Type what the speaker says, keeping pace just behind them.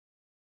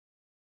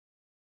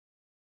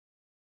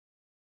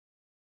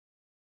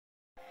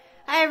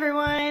Hi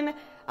everyone!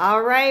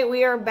 Alright,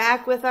 we are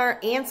back with our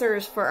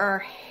answers for our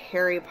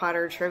Harry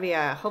Potter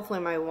trivia.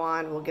 Hopefully my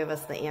wand will give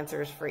us the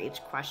answers for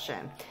each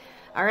question.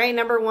 Alright,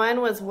 number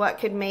 1 was what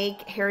could make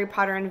Harry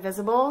Potter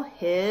invisible?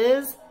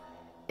 His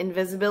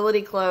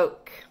invisibility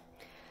cloak.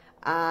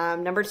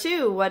 Number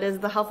 2, what is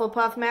the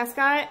Hufflepuff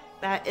mascot?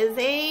 That is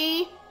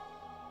a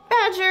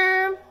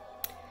badger.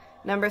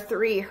 Number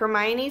 3,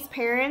 Hermione's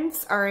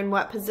parents are in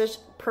what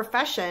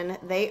profession?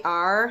 They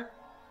are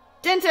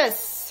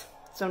dentists.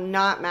 So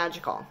not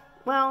magical.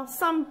 Well,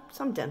 some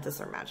dentists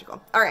are magical.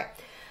 All right.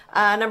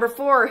 Number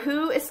 4,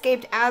 who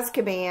escaped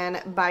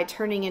Azkaban by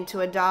turning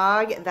into a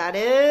dog? That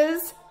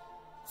is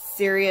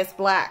Sirius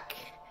Black.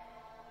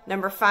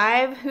 Number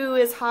 5, who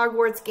is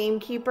Hogwarts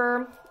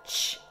gamekeeper?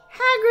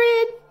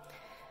 Hagrid.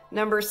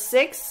 Number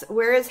 6,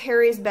 where is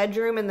Harry's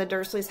bedroom in the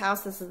Dursleys'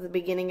 house? This is the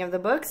beginning of the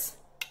books.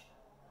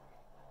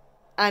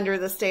 Under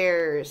the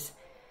stairs.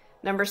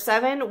 Number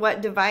 7,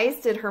 what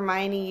device did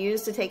Hermione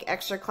use to take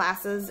extra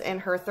classes in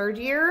her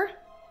 3rd year?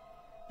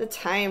 The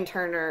time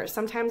turner.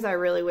 Sometimes I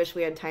really wish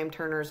we had time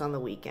turners on the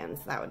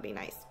weekends. That would be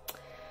nice.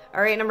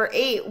 All right, number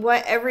 8,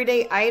 what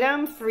everyday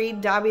item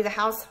freed Dobby the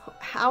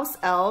house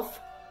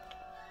elf?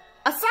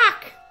 A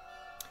sock.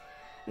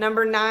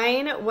 Number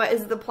 9, what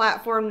is the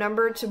platform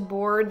number to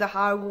board the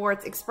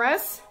Hogwarts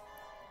Express?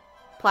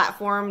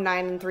 Platform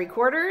 9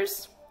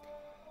 3/4.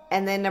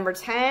 And then number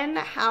 10,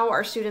 how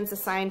are students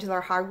assigned to their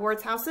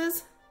Hogwarts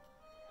houses?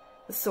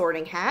 The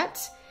Sorting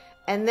Hat.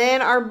 And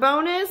then our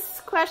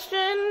bonus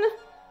question,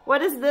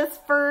 what is this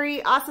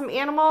furry awesome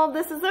animal?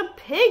 This is a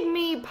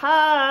pygmy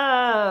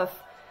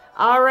puff.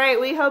 All right,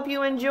 we hope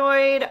you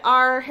enjoyed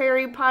our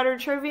Harry Potter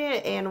trivia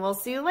and we'll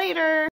see you later.